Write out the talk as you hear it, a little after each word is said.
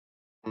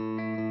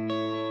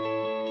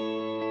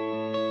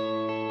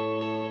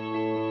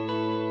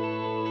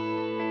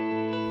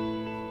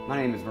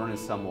My name is Vernon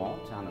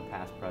Sumwalt. I'm a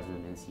past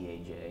president of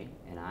NCAJ,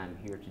 and I'm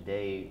here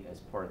today as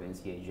part of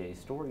NCAJ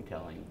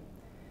storytelling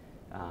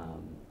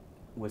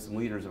with some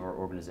leaders of our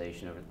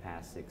organization over the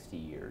past 60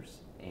 years.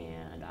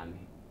 And I'm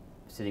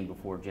sitting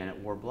before Janet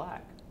Ward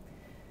Black,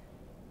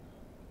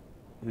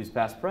 who's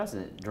past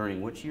president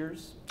during which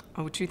years?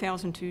 Oh,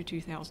 2002,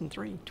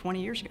 2003,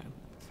 20 years ago.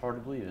 It's hard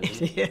to believe,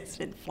 isn't it? Yes,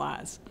 it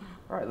flies.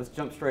 All right, let's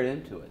jump straight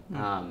into it.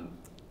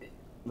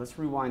 Let's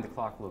rewind the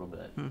clock a little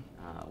bit.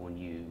 When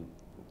you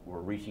were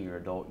reaching your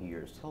adult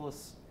years, tell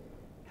us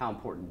how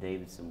important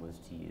Davidson was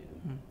to you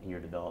in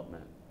your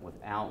development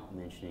without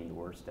mentioning the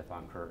word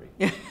Stephen Curry.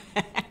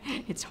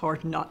 It's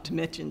hard not to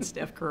mention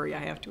Steph Curry, I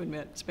have to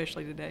admit,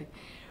 especially today.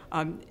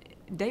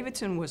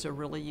 Davidson was a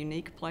really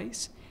unique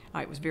place.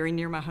 It was very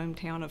near my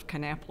hometown of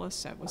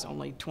Kannapolis. That was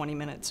only 20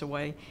 minutes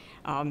away,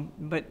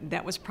 but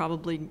that was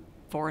probably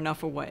far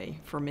enough away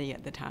for me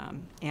at the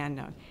time.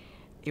 And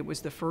it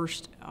was the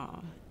first,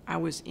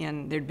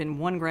 there'd been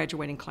one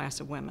graduating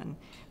class of women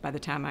by the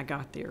time I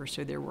got there,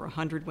 so there were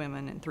 100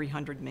 women and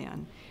 300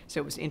 men, so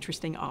it was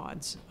interesting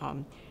odds.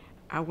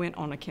 I went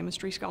on a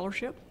chemistry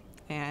scholarship,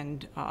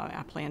 and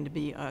I planned to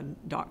be a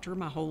doctor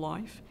my whole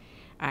life.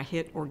 I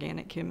hit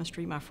organic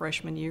chemistry my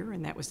freshman year,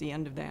 and that was the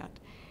end of that.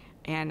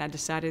 And I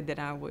decided that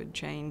I would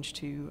change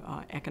to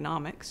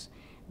economics,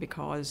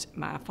 because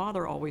my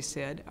father always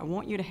said, I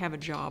want you to have a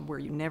job where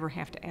you never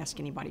have to ask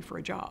anybody for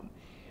a job.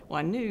 Well,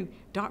 I knew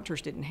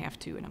doctors didn't have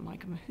to, and I'm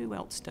like, who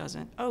else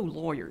doesn't? Oh,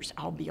 lawyers,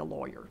 I'll be a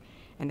lawyer.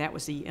 And that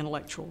was the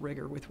intellectual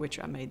rigor with which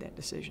I made that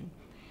decision.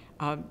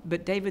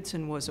 But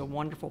Davidson was a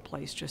wonderful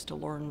place just to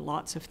learn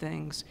lots of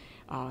things,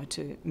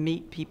 to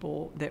meet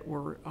people that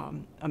were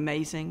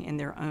amazing in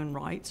their own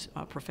rights,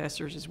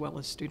 professors as well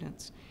as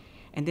students.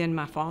 And then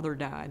my father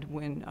died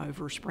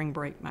over spring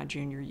break my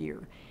junior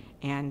year.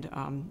 And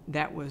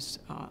that was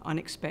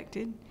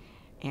unexpected,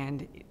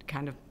 and it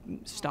kind of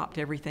stopped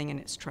everything in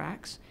its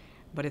tracks.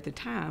 But at the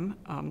time,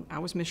 I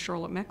was Miss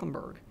Charlotte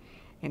Mecklenburg.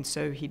 And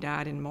so he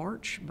died in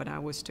March, but I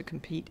was to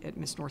compete at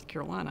Miss North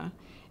Carolina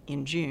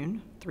in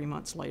June, 3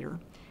 months later.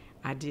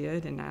 I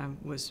did, and I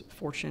was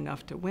fortunate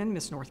enough to win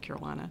Miss North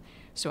Carolina.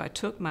 So I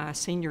took my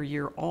senior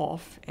year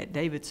off at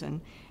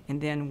Davidson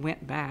and then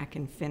went back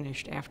and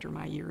finished after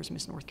my year as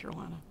Miss North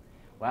Carolina.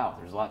 Wow,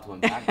 there's a lot to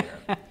unpack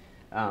there.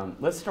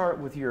 Let's start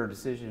with your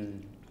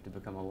decision to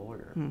become a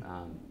lawyer.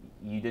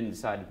 You didn't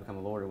decide to become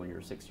a lawyer when you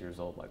were 6 years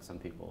old, like some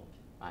people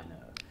I know.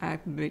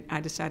 I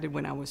decided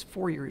when I was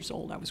 4 years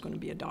old I was going to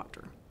be a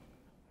doctor.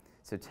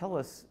 So tell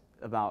us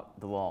about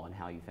the law and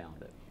how you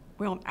found it.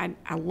 Well,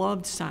 I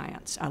loved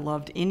science. I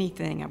loved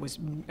anything. I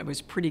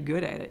was pretty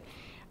good at it.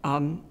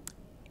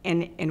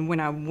 And when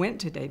I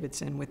went to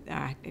Davidson,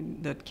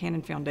 the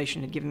Cannon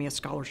Foundation had given me a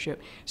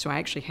scholarship, so I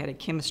actually had a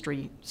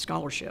chemistry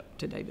scholarship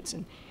to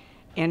Davidson.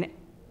 And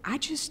I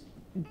just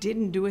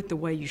didn't do it the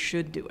way you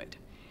should do it.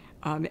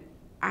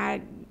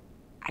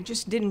 I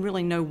just didn't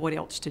really know what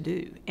else to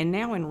do. And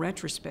now in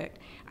retrospect,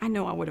 I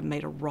know I would have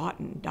made a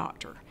rotten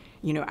doctor.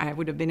 You know, I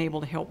would have been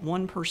able to help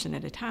one person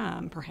at a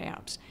time,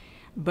 perhaps.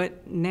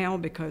 But now,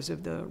 because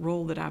of the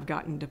role that I've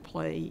gotten to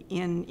play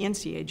in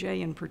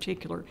NCAJ in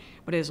particular,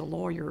 but as a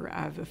lawyer,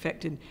 I've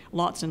affected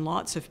lots and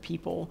lots of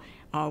people,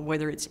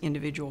 whether it's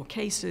individual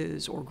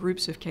cases or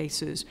groups of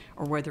cases,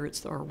 or whether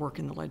it's our work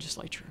in the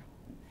legislature.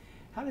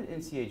 How did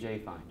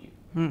NCAJ find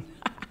you?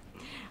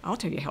 I'll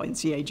tell you how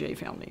NCAJ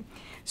found me.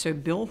 So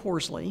Bill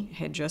Horsley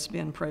had just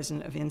been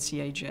president of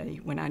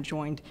NCAJ when I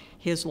joined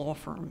his law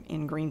firm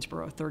in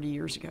Greensboro 30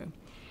 years ago.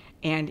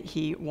 And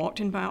he walked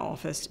in my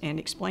office and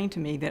explained to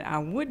me that I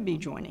would be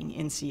joining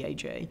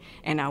NCAJ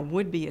and I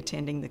would be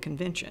attending the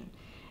convention.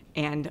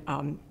 And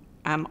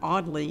I'm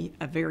oddly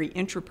a very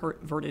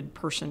introverted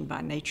person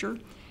by nature.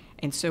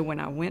 And so when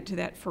I went to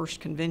that first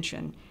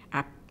convention,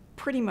 I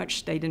pretty much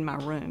stayed in my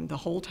room the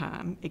whole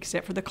time,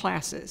 except for the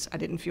classes. I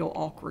didn't feel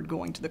awkward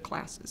going to the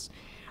classes.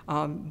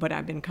 But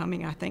I've been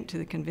coming, I think, to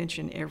the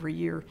convention every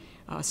year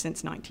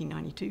since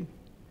 1992.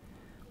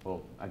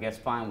 Well, I guess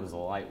fine was a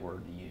light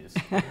word to use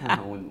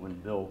when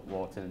Bill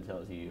walks in and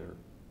tells you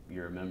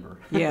you're a member.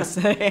 Yes.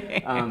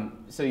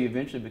 So you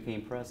eventually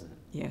became president.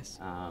 Yes.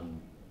 How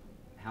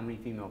many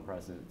female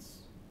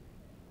presidents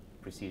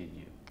preceded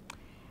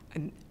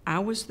you? I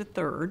was the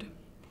third.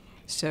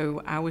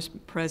 So I was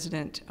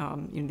president,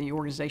 the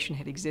organization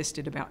had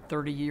existed about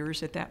 30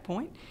 years at that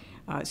point.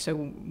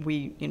 So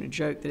we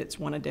joke that it's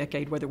one a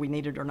decade, whether we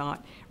need it or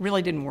not.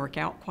 Really didn't work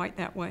out quite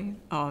that way.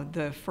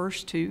 The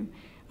first two,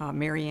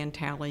 Mary Ann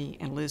Talley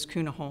and Liz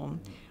Kunaholm,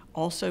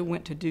 also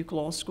went to Duke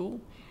Law School.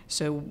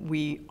 So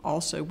we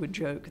also would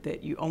joke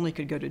that you only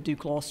could go to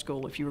Duke Law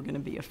School if you were going to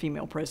be a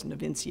female president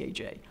of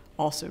NCAJ.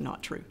 Also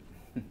not true.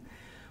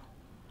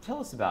 Tell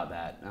us about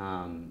that.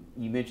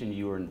 You mentioned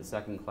you were in the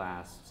second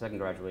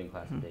graduating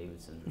class at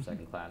Davidson, or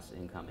second class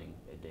incoming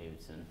at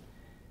Davidson,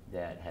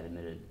 that had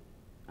admitted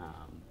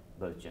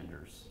both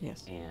genders.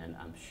 Yes. And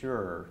I'm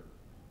sure,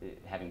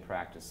 having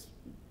practiced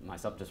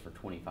myself just for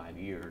 25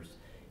 years,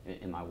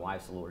 and my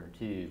wife's a lawyer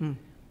too,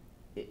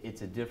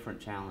 it's a different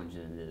challenge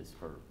than it is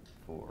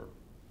for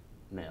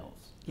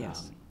males.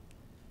 Yes.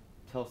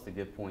 tell us the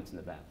good points and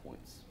the bad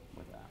points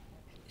with that.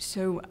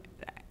 So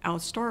I'll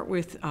start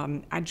with,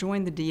 I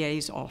joined the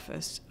DA's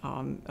office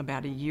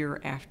about a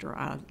year after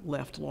I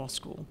left law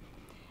school.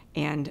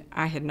 And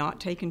I had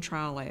not taken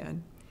trial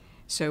ed,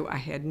 so I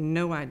had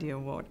no idea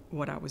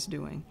what I was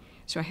doing.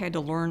 So I had to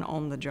learn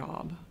on the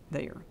job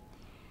there.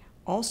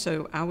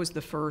 Also, I was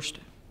the first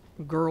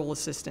girl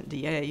assistant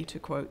DA, to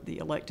quote the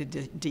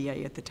elected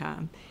DA at the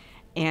time.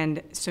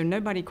 And so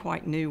nobody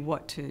quite knew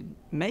what to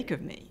make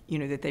of me,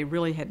 that they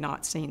really had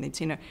not seen. They'd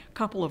seen a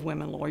couple of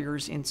women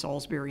lawyers in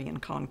Salisbury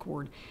and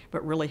Concord,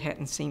 but really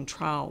hadn't seen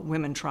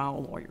women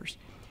trial lawyers.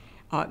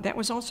 That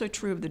was also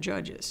true of the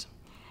judges.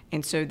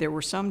 And so there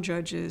were some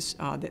judges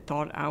that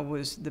thought I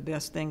was the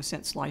best thing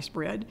since sliced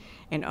bread,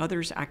 and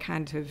others I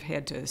kind of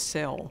had to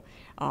sell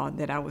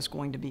that I was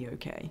going to be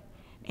okay.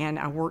 And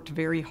I worked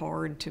very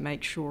hard to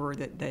make sure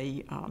that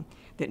they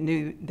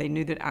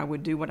knew that I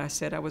would do what I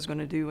said I was going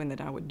to do and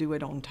that I would do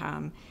it on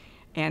time.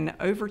 And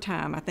over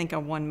time, I think I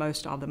won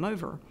most of them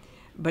over.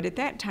 But at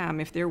that time,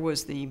 if there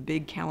was the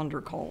big calendar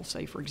call,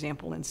 say, for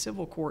example, in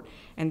civil court,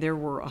 and there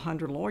were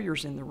 100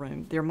 lawyers in the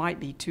room, there might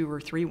be 2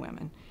 or 3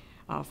 women.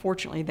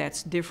 Fortunately,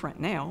 that's different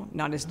now,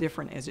 not as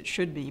different as it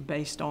should be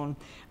based on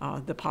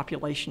the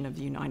population of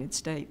the United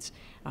States,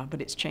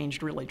 but it's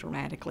changed really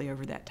dramatically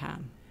over that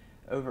time.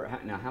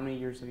 Now, how many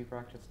years have you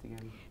practiced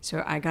again?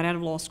 So I got out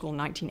of law school in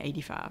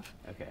 1985.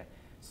 Okay.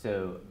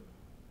 So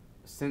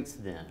since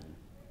then,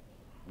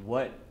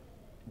 what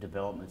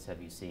developments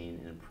have you seen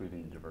in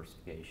improving the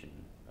diversification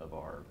of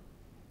our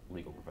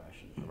legal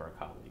profession, of our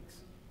colleagues?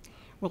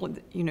 Well,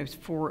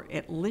 for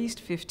at least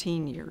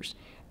 15 years,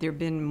 there have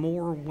been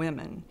more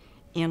women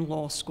in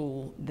law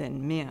school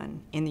than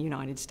men in the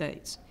United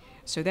States.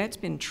 So that's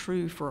been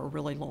true for a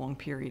really long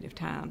period of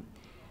time.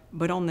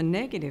 But on the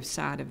negative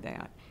side of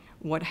that,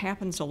 what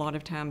happens a lot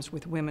of times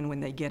with women when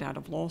they get out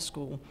of law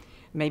school,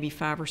 maybe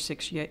 5 or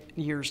 6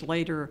 years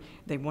later,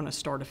 they want to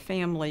start a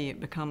family,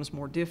 it becomes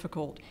more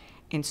difficult.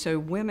 And so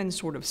women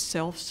sort of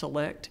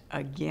self-select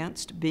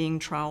against being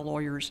trial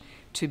lawyers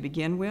to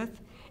begin with.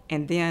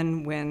 And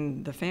then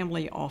when the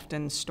family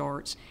often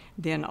starts,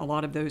 then a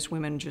lot of those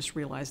women just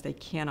realize they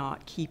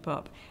cannot keep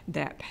up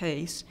that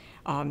pace,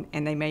 and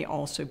they may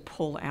also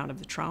pull out of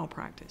the trial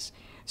practice.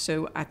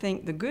 So I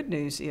think the good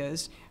news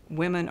is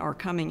women are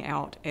coming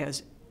out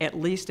as at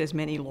least as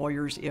many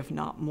lawyers, if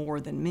not more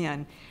than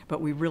men,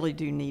 but we really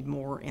do need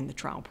more in the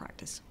trial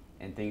practice.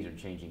 And things are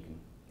changing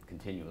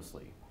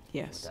continuously.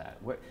 Yes. With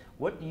that.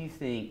 What do you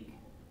think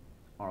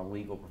our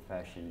legal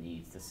profession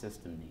needs, the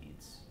system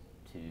needs,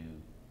 to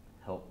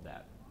help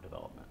that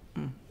development?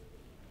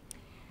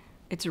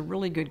 It's a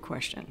really good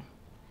question.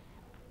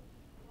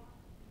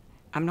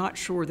 I'm not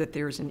sure that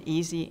there's an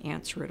easy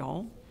answer at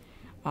all.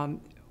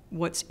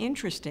 What's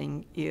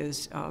interesting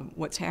is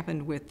what's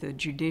happened with the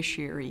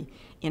judiciary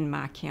in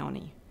my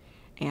county,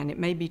 and it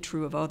may be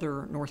true of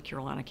other North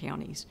Carolina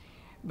counties,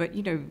 but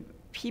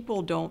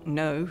people don't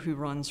know who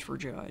runs for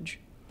judge.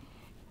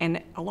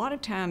 And a lot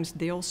of times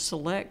they'll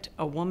select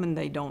a woman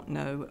they don't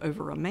know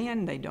over a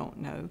man they don't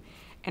know.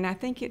 And I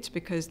think it's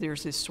because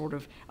there's this sort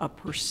of a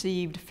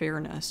perceived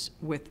fairness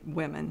with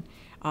women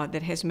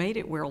that has made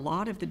it where a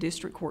lot of the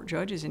district court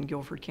judges in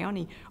Guilford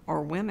County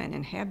are women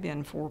and have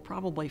been for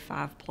probably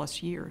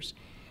 5+ years.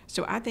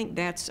 So I think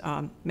that's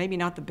maybe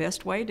not the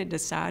best way to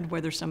decide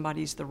whether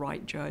somebody's the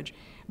right judge,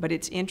 but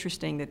it's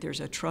interesting that there's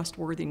a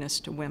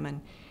trustworthiness to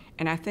women.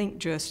 And I think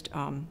just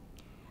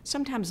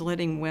sometimes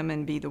letting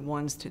women be the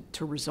ones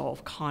to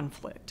resolve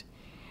conflict.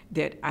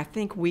 That I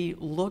think we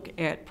look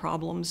at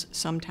problems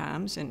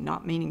sometimes, and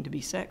not meaning to be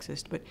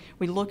sexist, but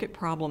we look at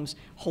problems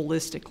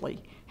holistically.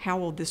 How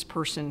will this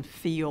person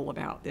feel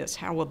about this?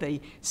 How will they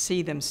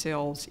see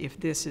themselves if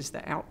this is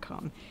the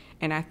outcome?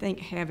 And I think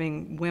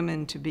having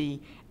women to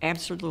be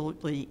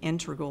absolutely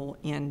integral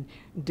in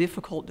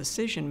difficult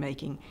decision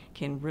making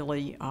can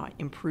really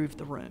improve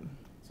the room.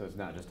 So it's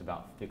not just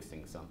about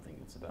fixing something,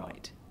 it's about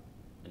right.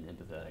 an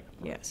empathetic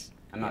approach. Yes.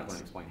 I'm not going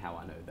to explain how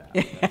I know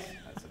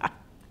that.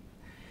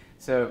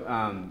 So,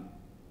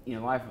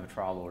 life of a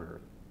trial lawyer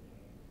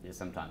is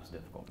sometimes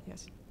difficult.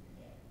 Yes.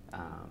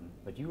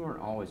 But you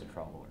weren't always a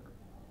trial lawyer.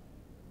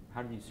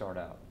 How did you start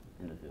out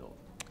in the field?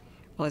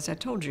 Well, as I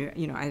told you,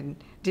 I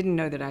didn't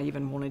know that I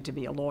even wanted to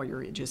be a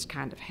lawyer. It just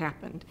kind of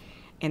happened.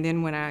 And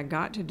then when I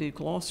got to Duke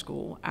Law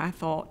School, I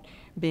thought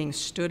being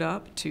stood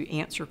up to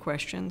answer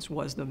questions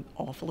was the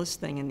awfulest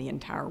thing in the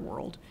entire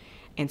world.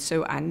 And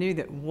so I knew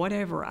that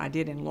whatever I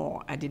did in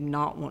law, I did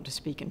not want to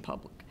speak in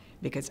public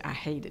because I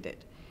hated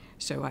it.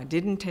 So I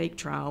didn't take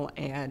trial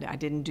ed. I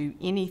didn't do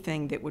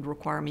anything that would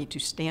require me to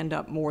stand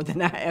up more than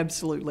I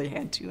absolutely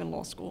had to in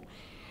law school.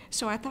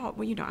 So I thought,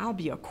 well, I'll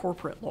be a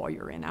corporate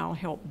lawyer and I'll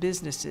help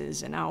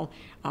businesses and I'll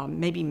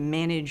maybe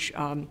manage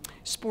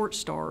sports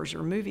stars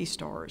or movie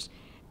stars.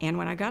 And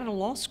when I got into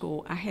law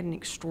school, I had an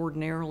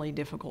extraordinarily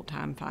difficult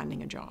time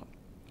finding a job.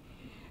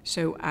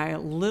 So a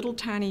little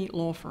tiny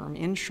law firm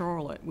in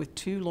Charlotte with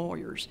 2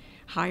 lawyers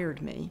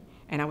hired me,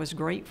 and I was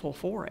grateful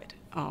for it.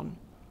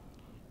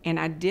 And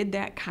I did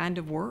that kind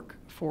of work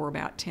for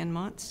about 10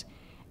 months,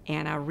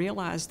 and I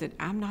realized that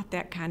I'm not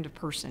that kind of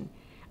person.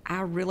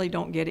 I really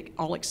don't get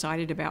all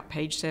excited about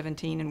page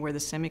 17 and where the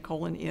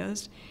semicolon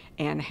is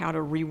and how to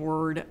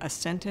reword a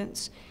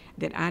sentence,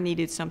 that I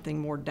needed something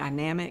more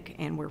dynamic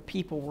and where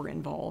people were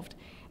involved.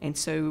 And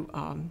so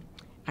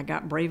I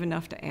got brave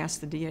enough to ask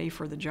the DA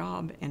for the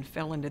job and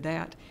fell into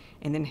that,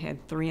 and then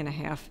had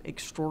 3.5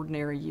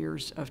 extraordinary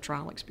years of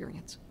trial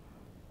experience.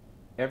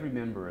 Every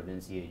member of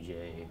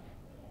NCAJ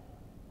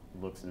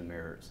looks in the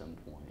mirror at some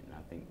point, and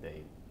I think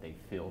they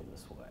feel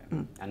this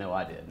way. I know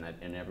I did,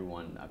 and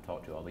everyone I've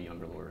talked to, all the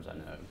younger lawyers I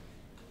know,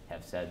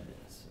 have said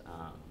this.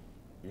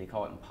 They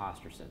call it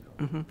imposter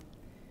syndrome.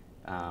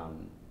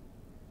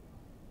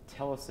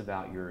 Tell us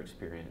about your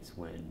experience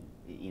when,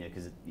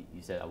 because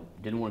you said I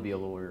didn't want to be a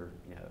lawyer.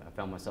 I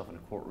found myself in a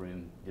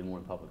courtroom, didn't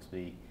want to public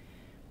speak.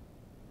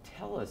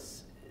 Tell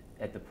us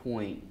at the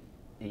point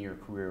in your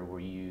career where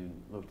you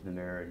looked in the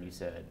mirror and you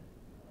said,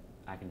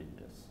 I can do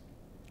this.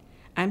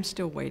 I'm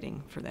still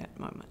waiting for that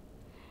moment.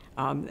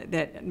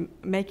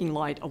 That making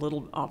light a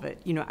little of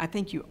it, I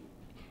think you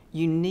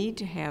need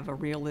to have a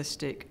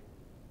realistic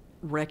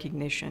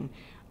recognition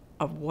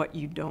of what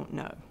you don't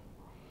know.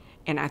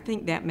 And I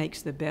think that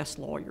makes the best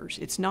lawyers.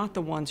 It's not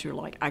the ones who are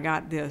like, I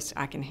got this,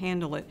 I can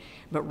handle it,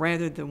 but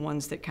rather the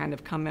ones that kind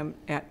of come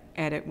at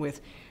it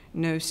with,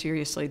 no,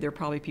 seriously, there are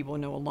probably people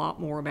who know a lot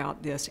more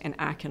about this, and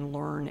I can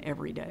learn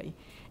every day.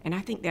 And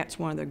I think that's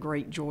one of the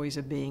great joys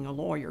of being a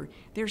lawyer.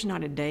 There's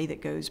not a day that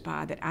goes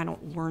by that I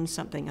don't learn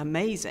something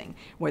amazing,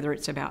 whether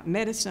it's about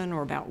medicine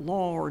or about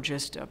law or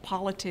just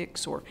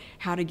politics or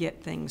how to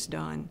get things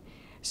done.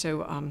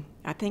 So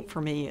I think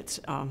for me,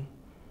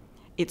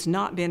 it's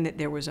not been that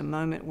there was a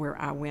moment where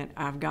I went,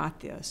 I've got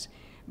this.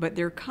 But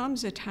there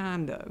comes a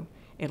time, though,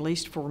 at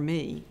least for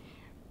me,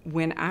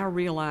 when I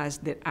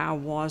realized that I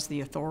was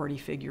the authority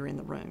figure in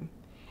the room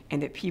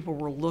and that people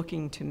were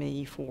looking to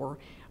me for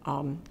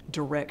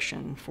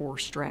direction, for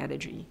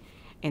strategy.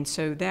 And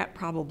so that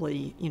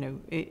probably,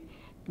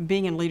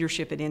 being in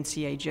leadership at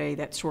NCAJ,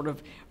 that sort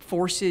of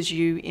forces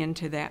you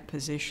into that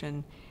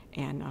position.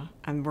 And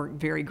I'm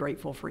very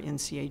grateful for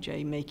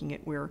NCAJ making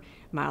it where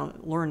my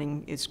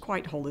learning is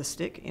quite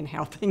holistic in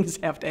how things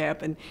have to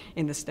happen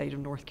in the state of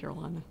North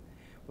Carolina.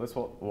 Let's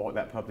walk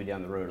that puppy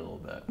down the road a little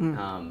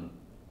bit.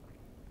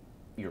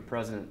 You're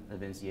president of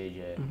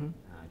NCAJ,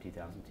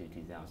 2002,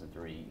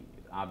 2003.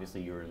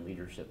 Obviously, you were in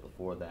leadership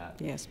before that.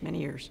 Yes, many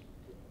years.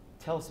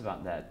 Tell us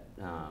about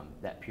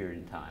that period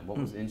in time. What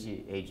was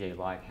NCAJ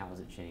like? How has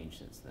it changed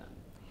since then?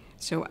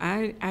 So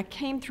I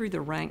came through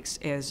the ranks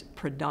as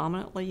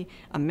predominantly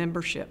a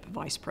membership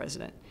vice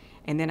president.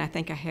 And then I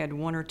think I had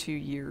 1 or 2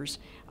 years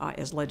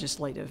as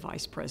legislative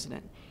vice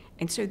president.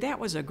 And so that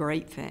was a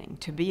great thing,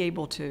 to be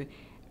able to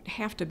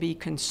have to be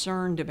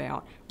concerned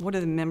about what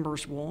do the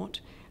members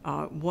want,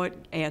 what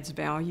adds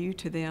value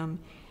to them,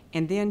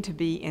 and then to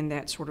be in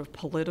that sort of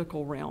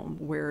political realm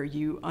where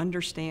you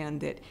understand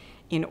that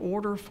in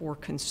order for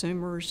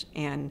consumers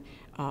and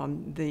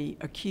the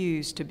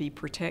accused to be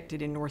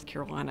protected in North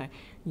Carolina,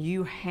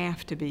 you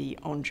have to be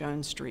on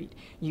Jones Street.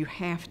 You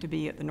have to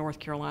be at the North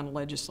Carolina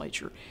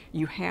legislature.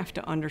 You have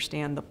to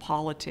understand the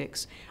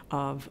politics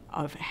of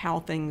how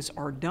things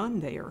are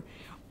done there,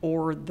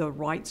 or the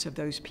rights of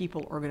those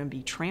people are going to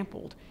be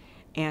trampled.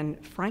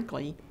 And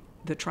frankly,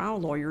 the trial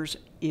lawyers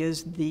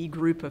is the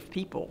group of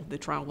people, the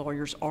trial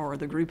lawyers are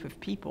the group of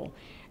people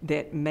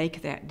that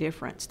make that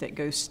difference, that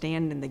go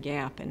stand in the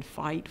gap and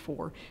fight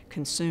for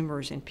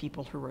consumers and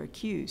people who are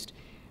accused.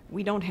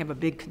 We don't have a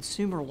big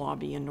consumer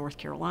lobby in North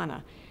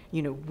Carolina.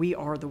 We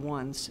are the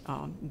ones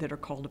that are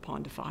called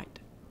upon to fight.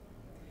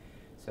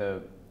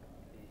 So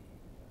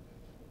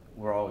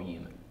we're all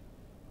human.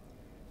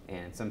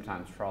 And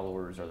sometimes trial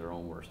lawyers are their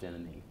own worst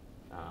enemy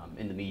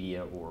in the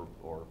media or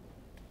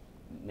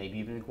maybe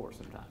even in court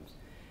sometimes.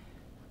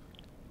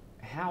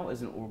 How,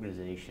 as an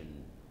organization,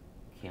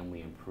 can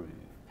we improve?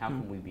 How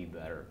can we be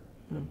better,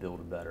 build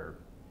a better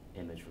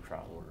image for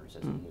trial lawyers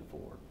as we move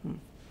forward?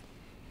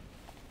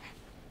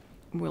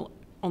 Well,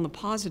 on the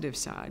positive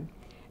side,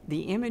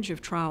 the image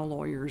of trial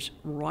lawyers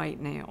right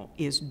now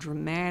is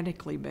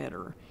dramatically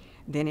better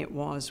than it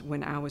was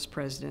when I was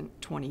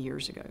president 20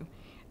 years ago.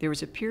 There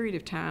was a period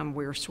of time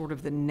where sort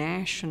of the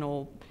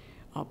national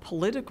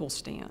political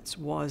stance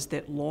was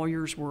that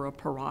lawyers were a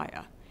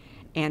pariah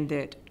and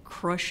that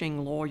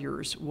crushing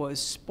lawyers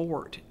was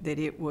sport, that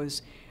it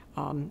was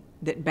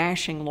that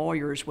bashing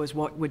lawyers was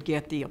what would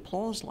get the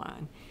applause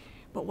line.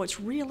 But what's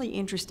really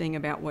interesting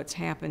about what's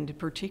happened,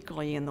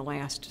 particularly in the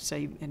last,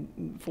 say,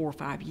 4 or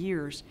 5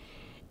 years,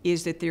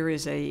 is that there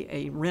is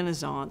a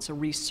renaissance, a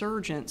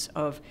resurgence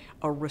of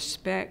a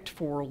respect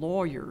for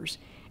lawyers.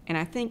 And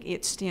I think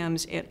it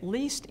stems, at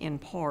least in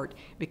part,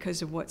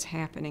 because of what's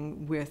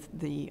happening with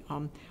the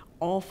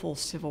awful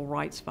civil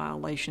rights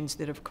violations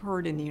that have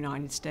occurred in the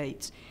United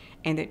States,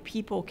 and that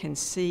people can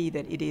see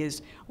that it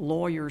is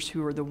lawyers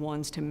who are the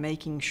ones to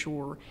making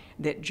sure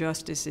that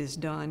justice is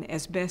done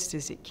as best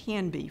as it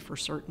can be for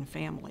certain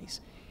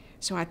families.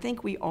 So I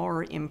think we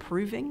are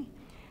improving.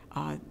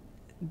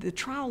 The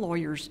trial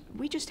lawyers,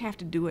 we just have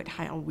to do it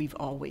how we've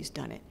always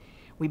done it.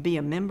 we be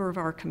a member of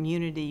our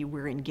community,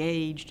 we're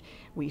engaged,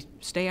 we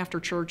stay after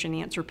church and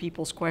answer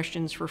people's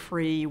questions for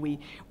free, we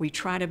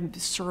try to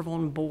serve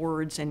on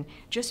boards and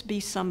just be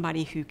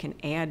somebody who can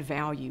add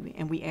value,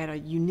 and we add a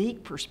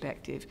unique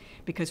perspective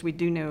because we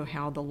do know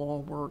how the law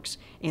works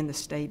in the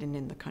state and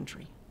in the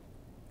country.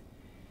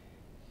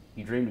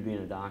 You dreamed of being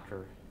a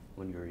doctor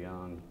when you were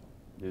young,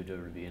 moved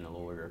over to being a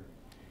lawyer.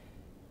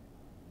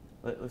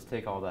 Let's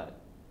take all that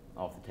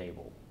off the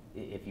table.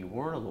 If you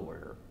weren't a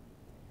lawyer,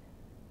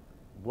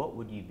 what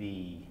would you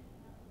be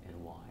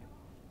and why?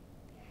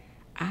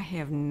 I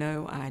have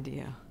no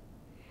idea.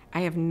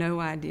 I have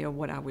no idea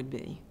what I would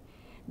be,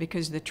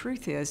 because the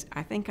truth is,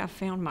 I think I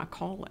found my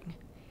calling,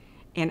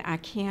 and I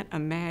can't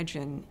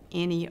imagine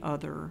any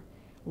other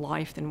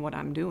life than what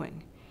I'm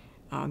doing.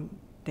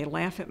 They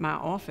laugh at my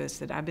office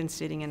that I've been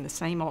sitting in the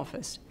same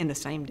office, in the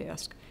same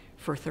desk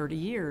for 30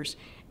 years,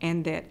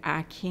 and that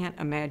I can't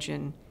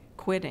imagine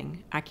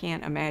quitting. I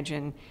can't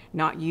imagine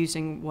not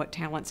using what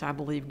talents I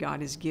believe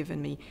God has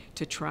given me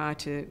to try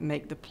to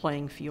make the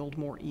playing field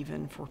more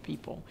even for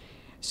people.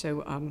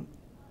 So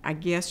I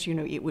guess,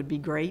 it would be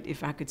great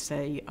if I could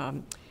say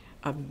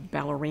a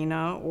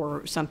ballerina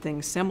or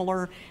something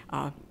similar,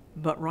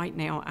 but right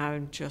now I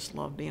just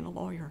love being a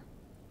lawyer.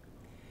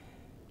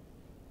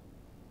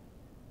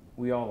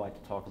 We all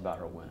like to talk about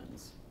our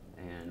wins,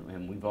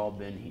 and we've all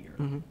been here.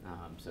 Mm-hmm.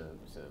 So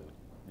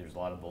there's a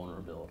lot of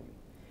vulnerability.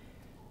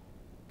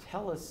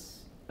 Tell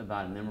us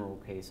about a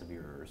memorable case of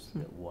yours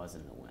that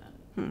wasn't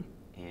a win,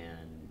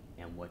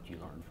 and what you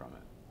learned from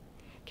it.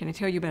 Can I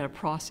tell you about a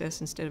process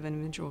instead of an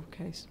individual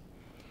case?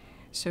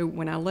 So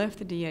when I left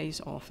the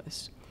DA's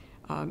office,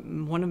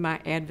 one of my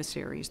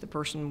adversaries, the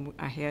person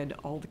I had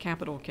all the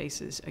capital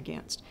cases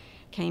against,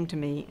 came to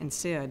me and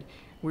said,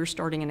 "We're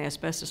starting an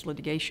asbestos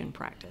litigation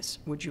practice.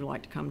 Would you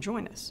like to come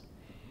join us?"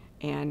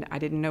 And I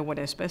didn't know what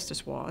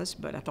asbestos was,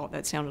 but I thought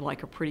that sounded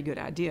like a pretty good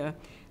idea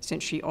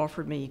since she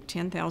offered me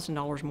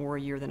 $10,000 more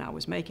a year than I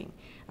was making.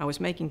 I was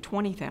making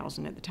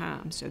 $20,000 at the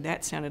time, so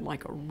that sounded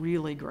like a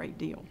really great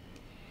deal.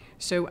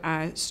 So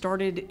I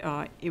started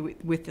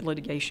with the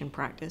litigation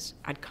practice.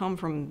 I'd come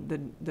from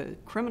the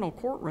criminal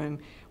courtroom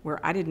where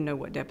I didn't know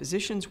what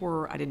depositions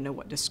were, I didn't know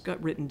what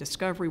written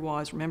discovery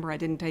was. Remember, I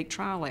didn't take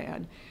trial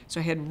ad, so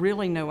I had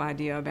really no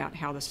idea about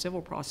how the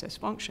civil process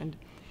functioned.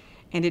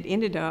 And it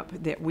ended up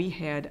that we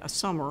had a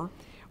summer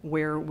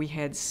where we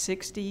had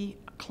 60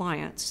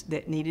 clients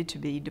that needed to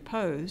be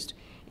deposed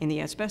in the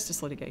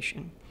asbestos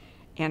litigation.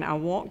 And I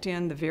walked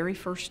in the very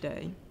first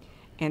day,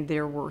 and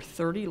there were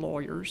 30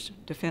 lawyers,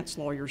 defense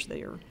lawyers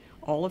there,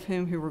 all of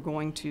whom who were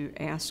going to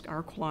ask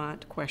our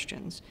client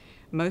questions,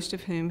 most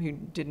of whom who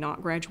did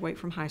not graduate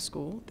from high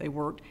school. They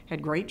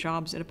had great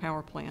jobs at a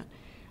power plant,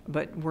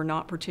 but were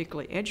not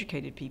particularly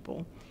educated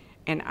people.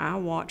 And I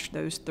watched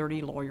those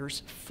 30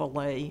 lawyers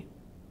fillet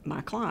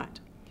my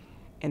client.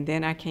 And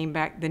then I came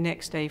back the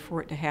next day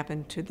for it to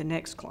happen to the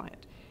next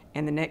client,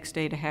 and the next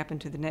day to happen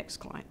to the next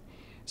client.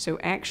 So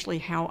actually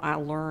how I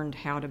learned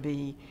how to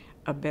be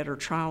a better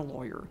trial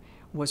lawyer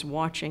was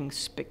watching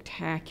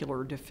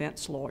spectacular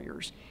defense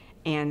lawyers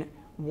and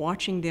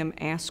watching them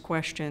ask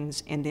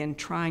questions and then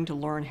trying to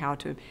learn how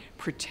to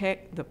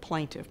protect the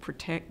plaintiff,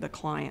 protect the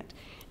client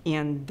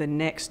in the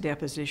next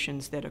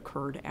depositions that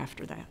occurred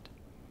after that.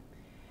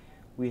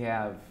 We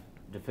have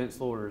defense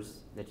lawyers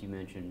that you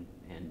mentioned,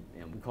 and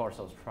we call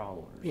ourselves trial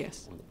lawyers.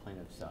 Yes. On the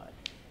plaintiff's side.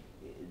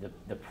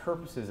 The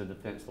purposes of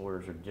defense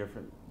lawyers are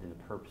different than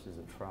the purposes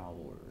of trial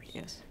lawyers.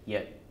 Yes.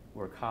 Yet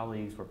we're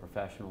colleagues, we're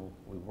professional,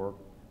 we work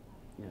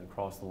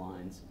across the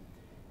lines.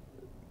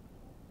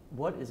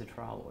 What is a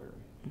trial lawyer?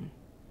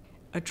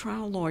 A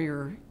trial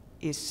lawyer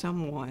is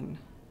someone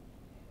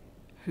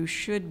who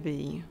should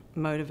be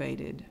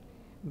motivated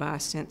by a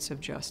sense of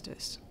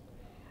justice,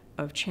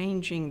 of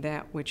changing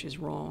that which is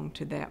wrong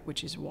to that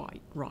which is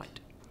right.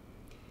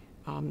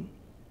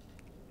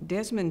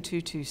 Desmond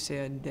Tutu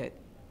said that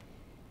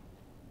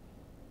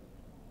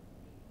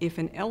if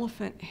an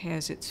elephant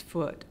has its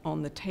foot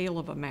on the tail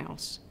of a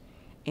mouse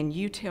and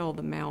you tell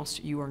the mouse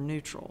you are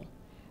neutral,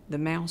 the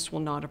mouse will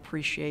not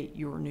appreciate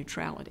your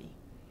neutrality.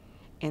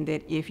 And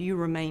that if you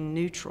remain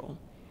neutral,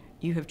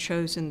 you have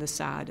chosen the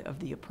side of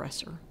the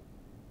oppressor.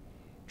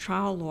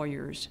 Trial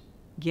lawyers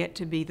get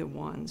to be the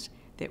ones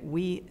that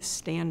we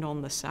stand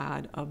on the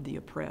side of the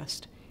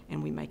oppressed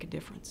and we make a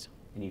difference.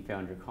 And you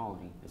found your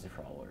calling as a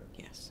trial lawyer.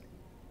 Yes.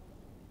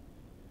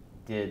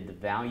 Did the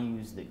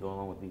values that go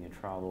along with being a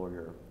trial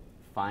lawyer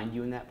find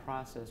you in that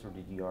process, or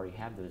did you already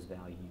have those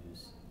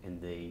values and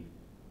they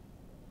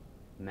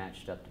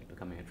matched up to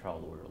becoming a trial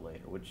lawyer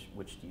later?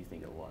 Which do you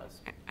think it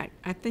was?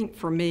 I think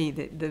for me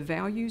that the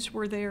values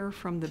were there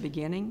from the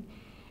beginning,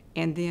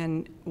 and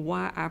then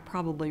why I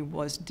probably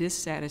was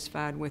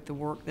dissatisfied with the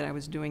work that I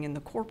was doing in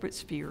the corporate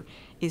sphere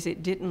is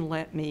it didn't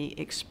let me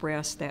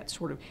express that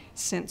sort of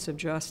sense of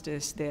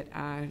justice that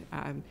I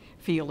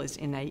feel is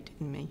innate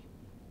in me.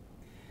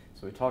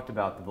 So we talked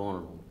about the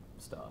vulnerable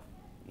stuff,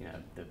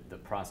 the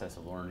process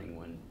of learning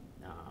when,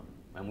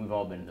 and we've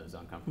all been in those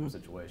uncomfortable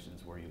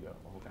situations where you go,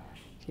 oh gosh.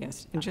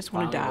 Yes, and just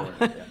want to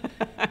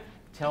die.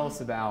 Tell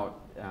us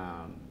about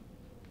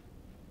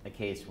a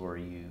case where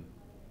you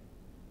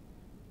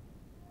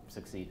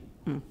succeeded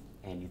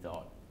and you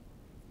thought,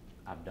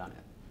 I've done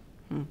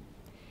it?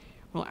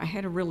 Well, I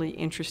had a really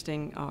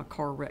interesting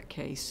car wreck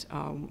case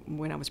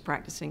when I was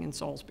practicing in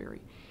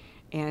Salisbury,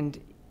 and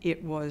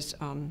it was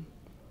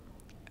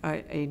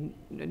a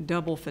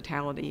double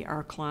fatality.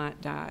 Our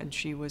client died.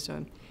 She was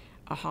a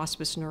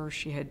hospice nurse.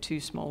 She had 2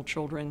 small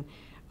children.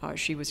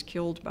 She was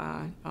killed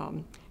by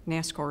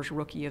NASCAR's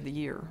Rookie of the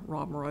Year,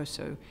 Rob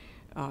Moroso,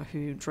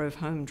 who drove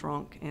home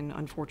drunk and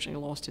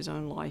unfortunately lost his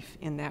own life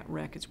in that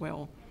wreck as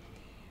well.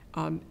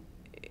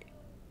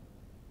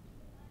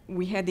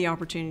 We had the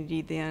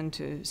opportunity then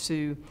to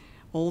sue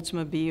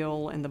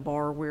Oldsmobile and the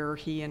bar where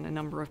he and a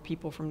number of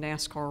people from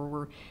NASCAR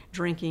were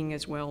drinking,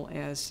 as well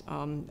as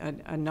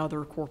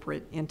another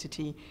corporate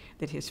entity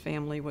that his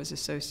family was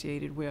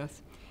associated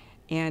with.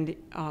 And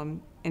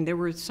there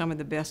were some of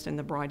the best and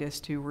the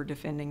brightest who were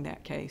defending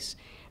that case.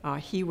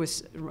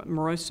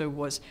 Moroso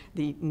was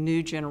the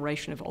new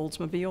generation of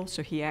Oldsmobile,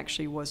 so he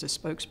actually was a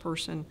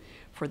spokesperson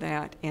for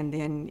that, and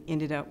then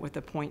ended up with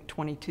a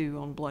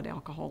 .22 on blood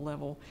alcohol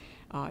level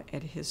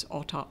at his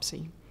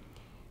autopsy.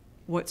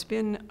 What's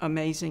been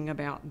amazing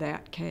about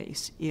that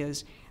case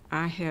is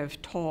I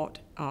have taught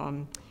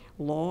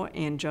law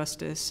and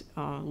justice,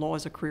 law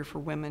as a career for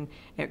women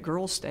at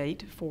Girls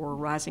State for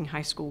rising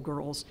high school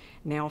girls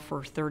now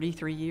for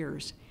 33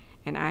 years.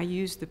 And I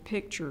use the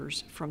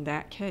pictures from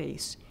that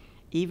case,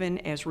 even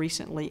as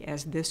recently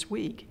as this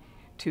week,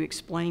 to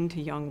explain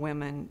to young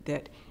women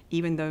that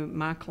even though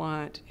my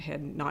client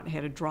had not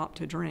had a drop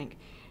to drink,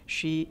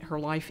 her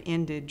life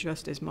ended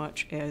just as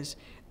much as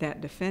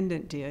that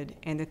defendant did,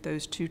 and that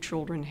those 2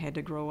 children had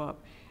to grow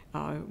up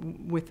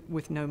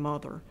with no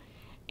mother.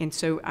 And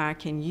so I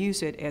can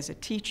use it as a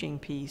teaching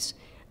piece,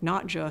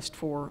 not just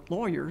for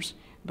lawyers,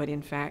 but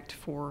in fact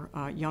for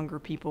younger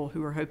people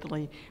who are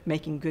hopefully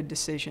making good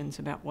decisions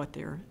about what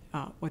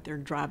their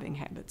driving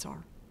habits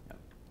are.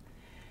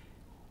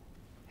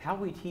 How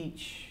do we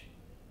teach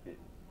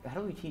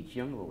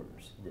young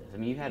lawyers this? I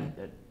mean, you've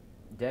had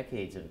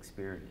decades of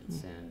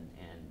experience, and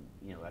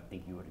you know, I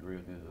think you would agree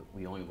with me that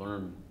we only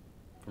learn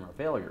from our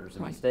failures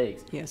and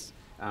mistakes. Yes.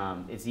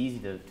 It's easy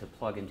to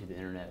plug into the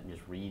internet and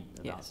just read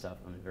about stuff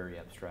in a very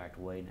abstract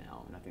way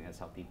now, and I think that's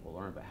how people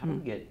learn. But how do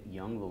we get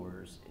young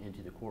lawyers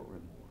into the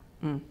courtroom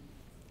more?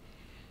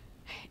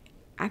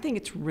 I think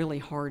it's really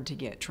hard to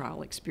get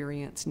trial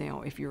experience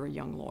now if you're a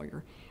young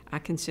lawyer. I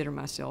consider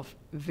myself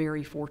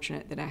very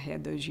fortunate that I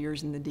had those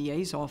years in the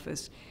DA's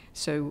office.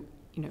 So,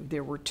 you know,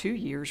 there were 2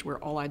 years where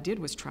all I did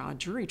was try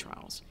jury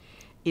trials.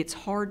 It's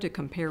hard to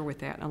compare with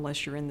that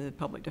unless you're in the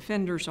public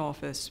defender's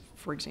office,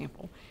 for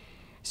example.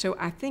 So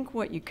I think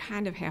what you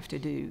kind of have to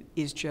do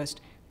is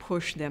just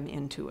push them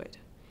into it.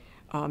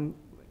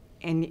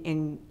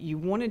 And you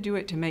want to do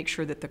it to make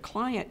sure that the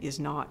client is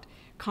not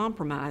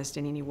compromised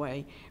in any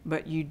way,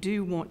 but you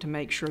do want to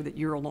make sure that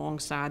you're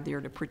alongside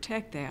there to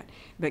protect that,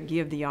 but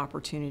give the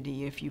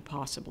opportunity if you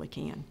possibly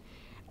can.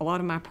 A lot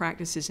of my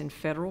practice is in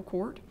federal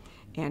court,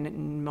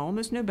 and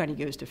almost nobody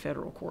goes to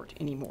federal court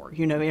anymore.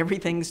 You know,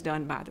 everything's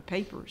done by the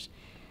papers.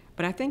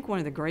 But I think one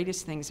of the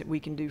greatest things that we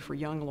can do for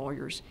young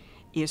lawyers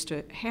is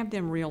to have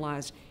them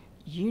realize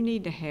you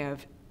need to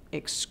have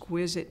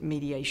exquisite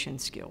mediation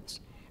skills,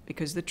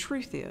 because the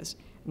truth is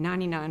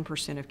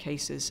 99% of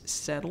cases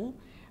settle,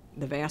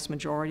 the vast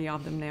majority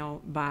of them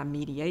now, by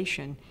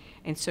mediation.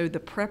 And so the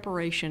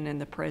preparation and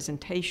the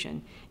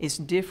presentation is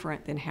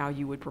different than how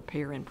you would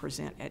prepare and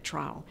present at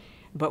trial.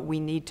 But we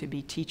need to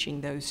be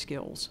teaching those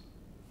skills.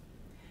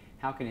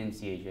 How can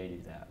NCAJ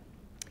do that?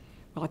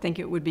 Well, I think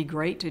it would be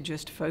great to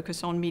just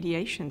focus on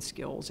mediation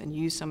skills and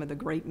use some of the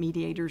great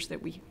mediators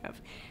that we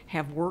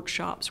have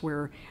workshops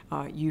where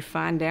you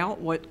find out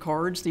what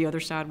cards the other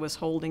side was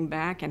holding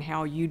back and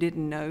how you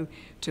didn't know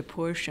to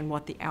push and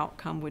what the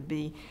outcome would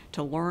be.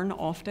 To learn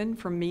often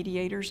from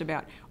mediators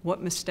about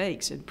what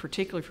mistakes, and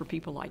particularly for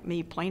people like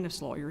me, plaintiffs'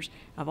 lawyers,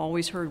 I've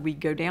always heard we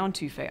go down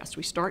too fast.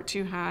 We start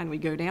too high and we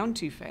go down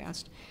too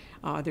fast.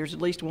 There's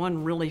at least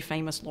one really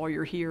famous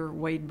lawyer here,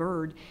 Wade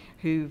Bird,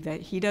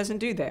 he doesn't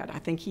do that. I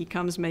think he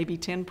comes maybe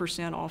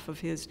 10% off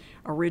of his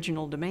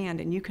original demand,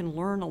 and you can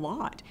learn a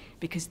lot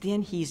because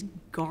then he's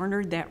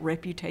garnered that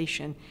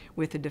reputation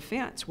with the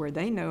defense where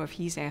they know if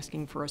he's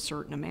asking for a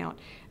certain amount,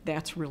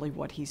 that's really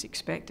what he's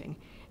expecting,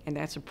 and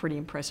that's a pretty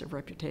impressive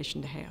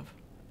reputation to have.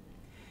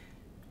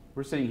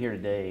 We're sitting here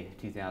today,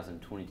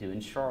 2022,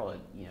 in Charlotte,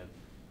 you know,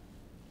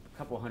 a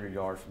couple hundred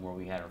yards from where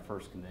we had our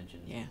first convention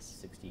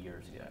 60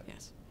 years ago.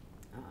 Yes.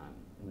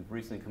 We've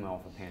recently come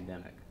off a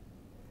pandemic.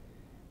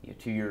 You know,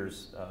 2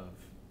 years of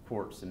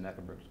courts in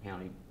Mecklenburg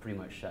County pretty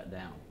much shut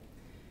down.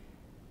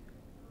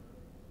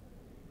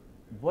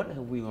 What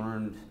have we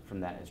learned from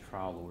that as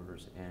trial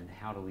lawyers, and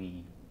how do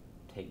we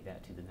take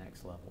that to the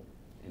next level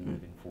in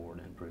moving forward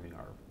and improving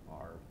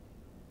our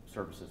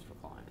services for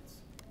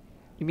clients?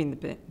 You mean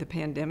the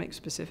pandemic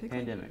specifically?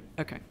 Pandemic.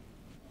 Okay.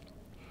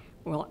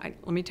 Well,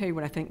 let me tell you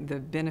what I think the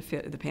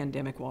benefit of the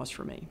pandemic was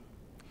for me.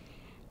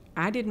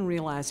 I didn't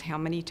realize how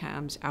many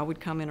times I would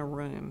come in a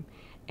room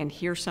and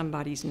hear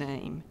somebody's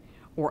name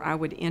or I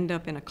would end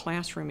up in a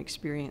classroom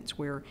experience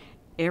where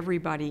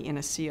everybody in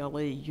a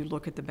CLE, you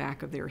look at the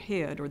back of their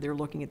head or they're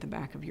looking at the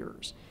back of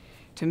yours.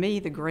 To me,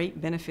 the great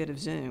benefit of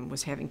Zoom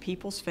was having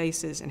people's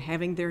faces and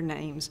having their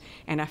names,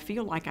 and I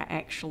feel like I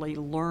actually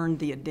learned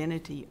the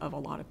identity of a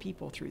lot of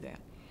people through that.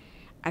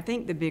 I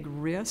think the big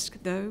risk,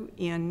 though,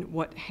 in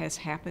what has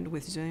happened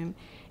with Zoom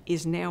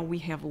is now we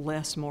have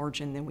less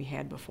margin than we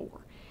had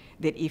before.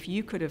 That if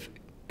you could have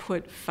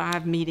put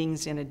 5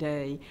 meetings in a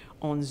day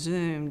on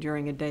Zoom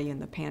during a day in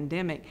the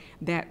pandemic,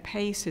 that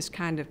pace has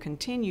kind of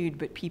continued,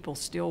 but people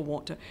still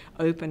want to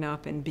open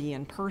up and be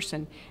in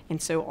person. And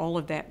so all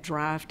of that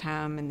drive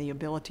time and the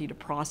ability to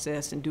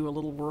process and do a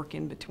little work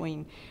in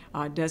between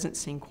doesn't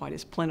seem quite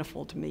as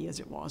plentiful to me as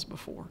it was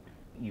before.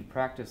 You've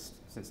practiced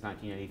since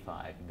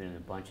 1985. You've been in a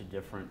bunch of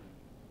different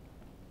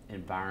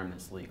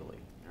environments legally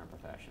in our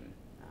profession.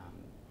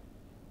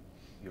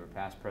 You were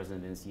past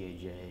president of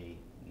NCAJ.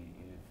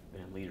 You've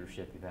been in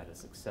leadership. You've had a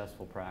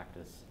successful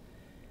practice.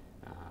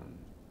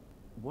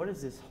 What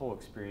is this whole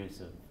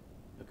experience of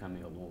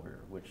becoming a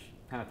lawyer, which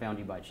kind of found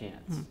you by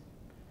chance?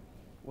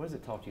 What does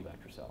it talk to you about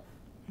yourself?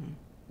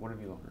 What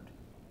have you learned?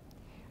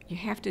 You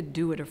have to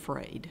do it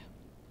afraid.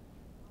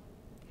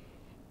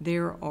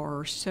 There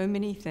are so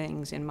many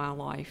things in my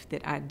life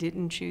that I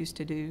didn't choose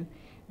to do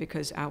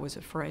because I was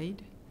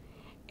afraid,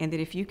 and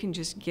that if you can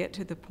just get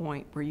to the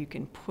point where you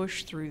can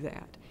push through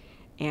that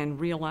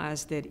and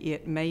realize that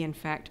it may in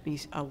fact be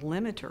a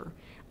limiter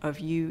of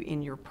you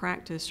in your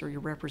practice or your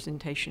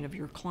representation of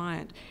your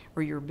client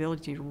or your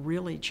ability to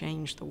really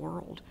change the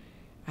world,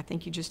 I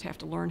think you just have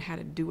to learn how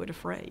to do it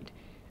afraid.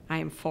 I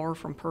am far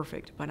from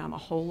perfect, but I'm a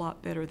whole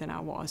lot better than I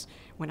was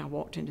when I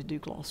walked into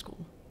Duke Law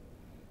School.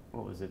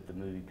 What was it, the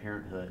movie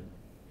Parenthood,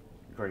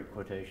 great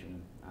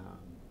quotation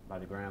by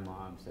the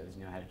grandmom, says,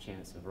 you know, I had a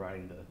chance of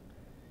riding the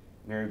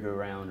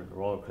merry-go-round or the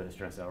roller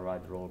coaster. I said, I'll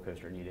ride the roller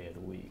coaster any day of the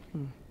week.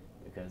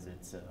 Because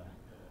it's,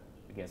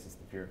 I guess it's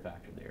the fear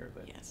factor there,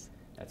 but yes,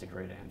 that's a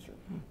great answer.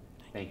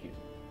 Thank you.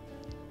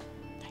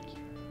 Thank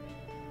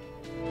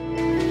you.